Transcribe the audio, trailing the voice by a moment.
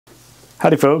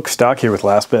Howdy folks, Doc here with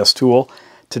Last Best Tool.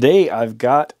 Today I've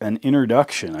got an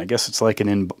introduction. I guess it's like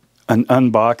an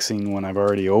unboxing when I've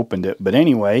already opened it. But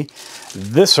anyway,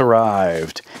 this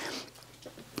arrived.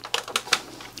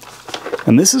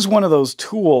 And this is one of those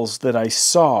tools that I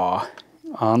saw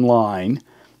online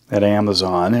at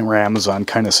Amazon, and where Amazon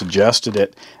kind of suggested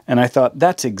it. And I thought,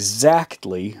 that's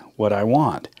exactly what I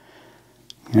want.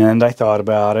 And I thought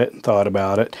about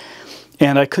it,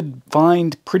 and I could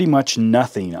find pretty much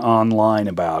nothing online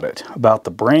about it, about the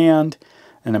brand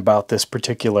and about this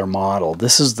particular model.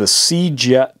 This is the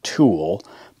C-Jet Tool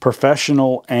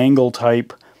Professional Angle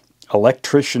Type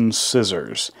Electrician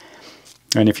Scissors.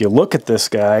 And if you look at this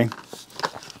guy,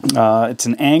 it's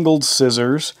an angled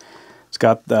scissors. It's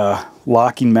got the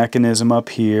locking mechanism up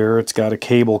here. It's got a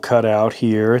cable cut out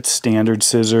here. It's standard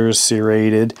scissors,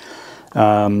 serrated.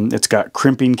 It's got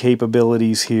crimping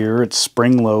capabilities here. It's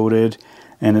spring-loaded.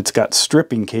 And it's got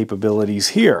stripping capabilities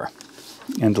here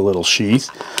and a little sheath.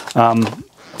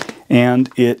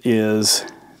 And it is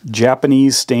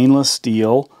Japanese stainless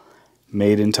steel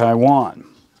made in Taiwan.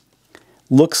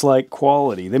 Looks like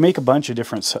quality. They make a bunch of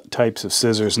different types of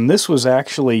scissors, and this was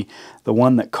actually the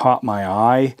one that caught my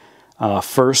eye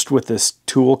first with this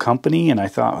tool company, and I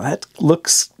thought, well, that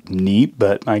looks neat,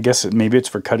 but I guess maybe it's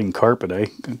for cutting carpet.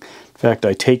 In fact,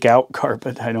 I take out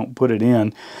carpet, I don't put it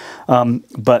in.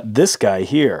 But this guy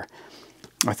here,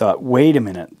 I thought, wait a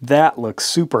minute, that looks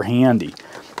super handy.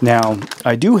 Now,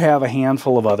 I do have a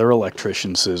handful of other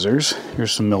electrician scissors.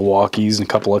 Here's some Milwaukees and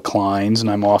a couple of Kleins, and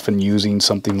I'm often using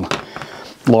something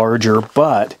larger,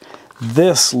 but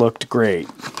this looked great.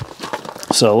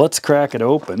 So let's crack it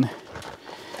open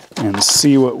and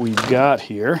see what we've got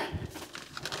here.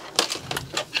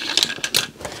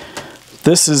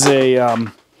 This is a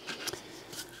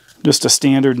just a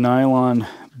standard nylon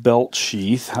belt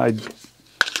sheath. I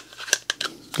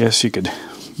guess you could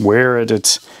wear it.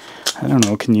 I don't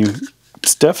know,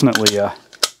 it's definitely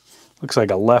looks like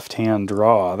a left-hand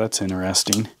draw. That's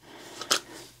interesting.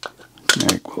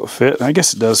 Will it fit? I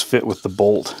guess it does fit with the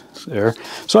bolt there.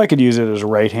 So I could use it as a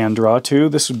right-hand draw too.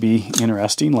 This would be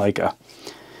interesting, like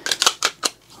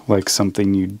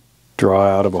something you draw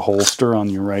out of a holster on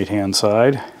your right-hand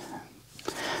side.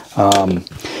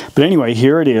 But anyway,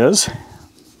 here it is.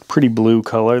 Pretty blue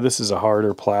color. This is a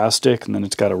harder plastic, and then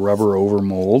it's got a rubber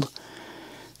overmold.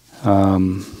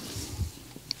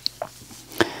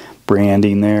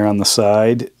 Branding there on the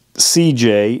side.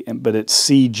 CJ, but it's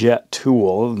C-Jet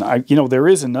Tool. You know, there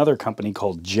is another company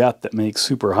called Jet that makes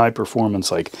super high performance,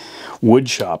 like wood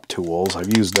shop tools.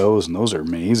 I've used those, and those are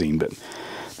amazing, but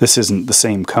this isn't the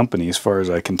same company as far as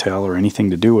I can tell, or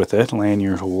anything to do with it.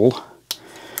 Lanyard hole.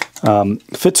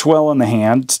 Fits well in the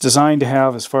hand. It's designed to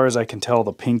have, as far as I can tell,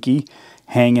 the pinky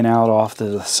hanging out off to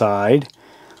the side.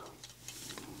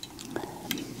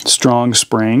 Strong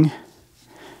spring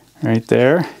right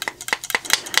there.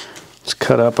 Let's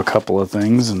cut up a couple of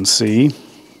things and see.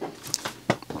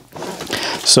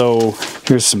 So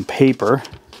here's some paper.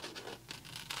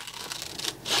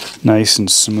 Nice and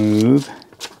smooth.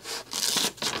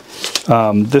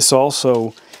 This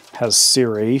also has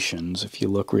serrations if you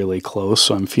look really close,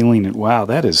 so I'm feeling it. Wow,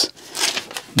 that is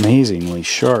amazingly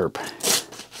sharp.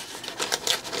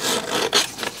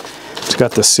 It's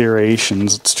got the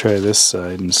serrations. Let's try this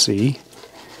side and see.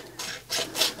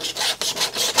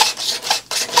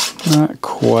 Not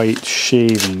quite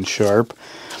shaving sharp,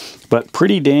 but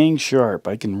pretty dang sharp.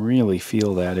 I can really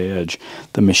feel that edge.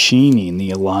 The machining,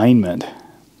 the alignment,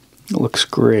 it looks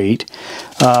great.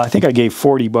 I think I gave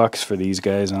 40 bucks for these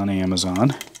guys on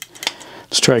Amazon.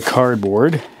 Let's try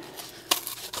cardboard.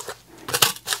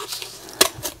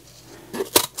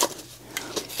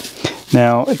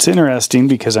 Now, it's interesting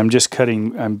because I'm just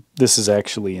cutting, this is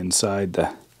actually inside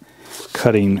the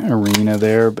cutting arena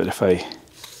there, but if I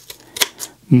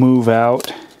move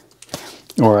out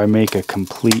or I make a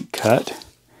complete cut,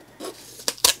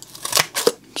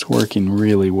 it's working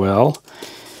really well.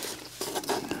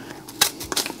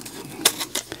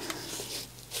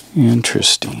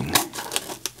 Interesting.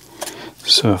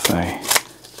 So if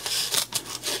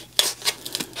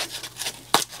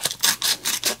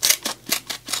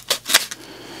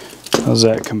how's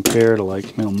that compare to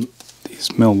like these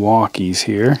Milwaukees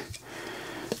here?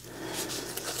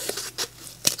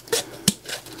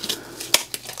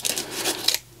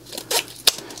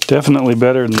 Definitely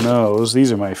better than those.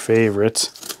 These are my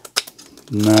favorites.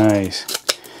 Nice.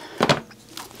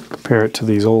 Compare it to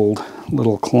these old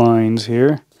little Kleins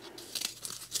here.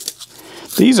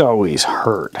 These always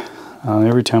hurt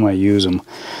every time I use them.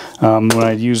 When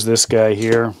I use this guy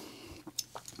here,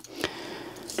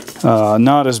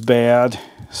 not as bad,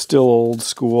 still old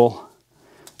school,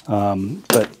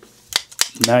 but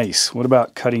Nice. What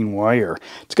about cutting wire?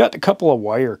 It's got a couple of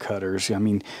wire cutters. I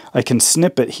mean, I can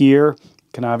snip it here.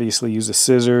 Can obviously use the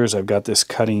scissors. I've got this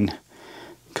cutting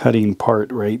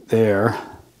part right there.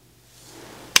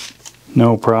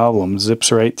 No problem.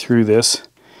 Zips right through this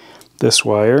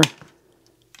wire.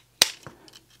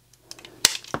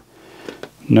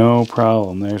 No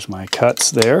problem. There's my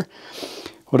cuts there.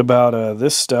 What about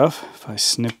this stuff? If I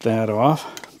snip that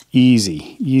off,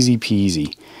 easy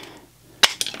peasy.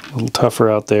 A little tougher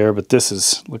out there, but this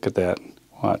is, look at that.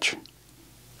 Watch.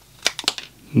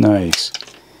 Nice.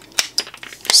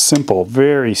 Simple,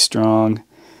 very strong.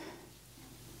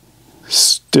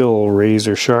 Still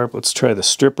razor sharp. Let's try the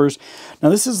strippers. Now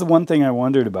this is the one thing I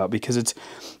wondered about, because it's,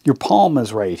 your palm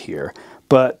is right here,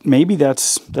 but maybe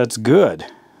that's good.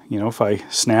 You know, if I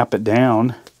snap it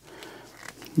down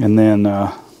and then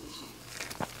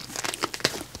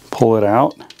pull it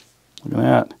out, look at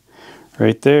that,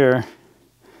 right there.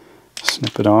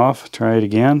 Snip it off, try it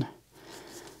again.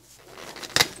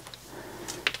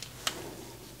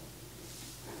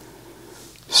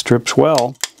 Strips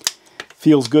well.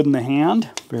 Feels good in the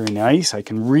hand, very nice. I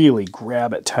can really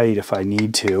grab it tight if I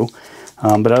need to,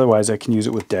 but otherwise I can use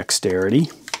it with dexterity.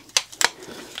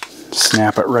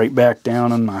 Snap it right back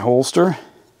down in my holster.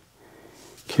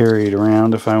 Carry it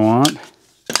around if I want.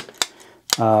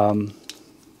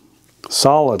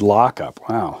 Solid lockup,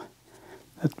 wow.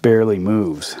 That barely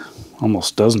moves,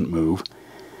 almost doesn't move,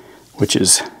 which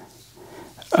is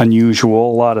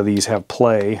unusual. A lot of these have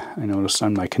play. I noticed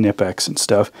on my Knipex and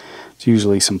stuff, it's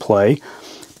usually some play.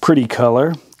 Pretty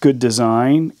color, good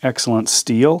design, excellent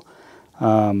steel.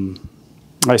 I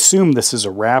assume this is a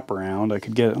wraparound. I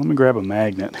could get it. Let me grab a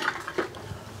magnet.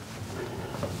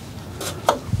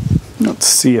 Let's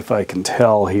see if I can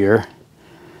tell here.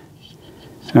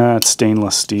 It's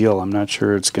stainless steel. I'm not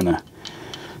sure it's going to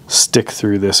stick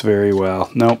through this very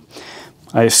well. Nope.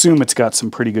 I assume it's got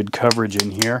some pretty good coverage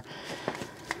in here.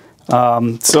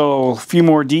 So a few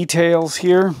more details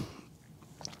here.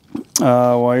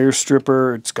 Wire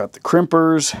stripper. It's got the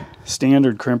crimpers,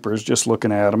 standard crimpers, just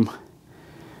looking at them.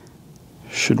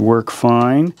 Should work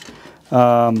fine.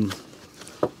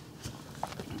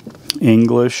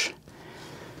 English.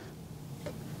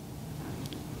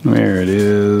 There it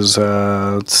is.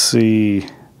 Let's see.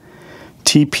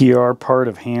 TPR part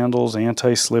of handles,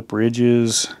 anti-slip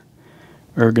ridges,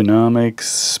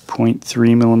 ergonomics,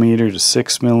 0.3 millimeter to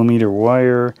 6 millimeter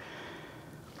wire.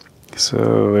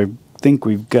 So I think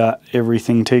we've got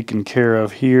everything taken care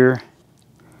of here.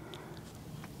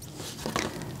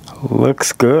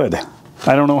 Looks good.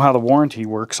 I don't know how the warranty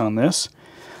works on this,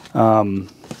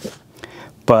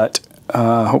 but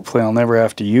hopefully I'll never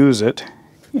have to use it.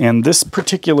 And this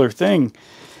particular thing,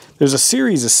 there's a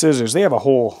series of scissors. They have a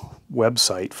whole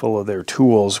website full of their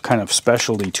tools, kind of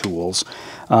specialty tools.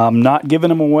 Not giving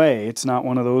them away. It's not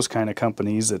one of those kind of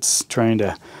companies that's trying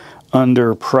to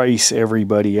underprice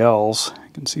everybody else.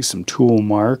 You can see some tool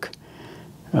mark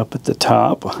up at the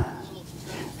top.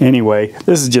 Anyway,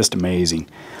 this is just amazing.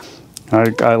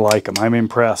 I like them. I'm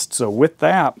impressed. So with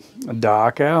that,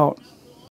 dock out.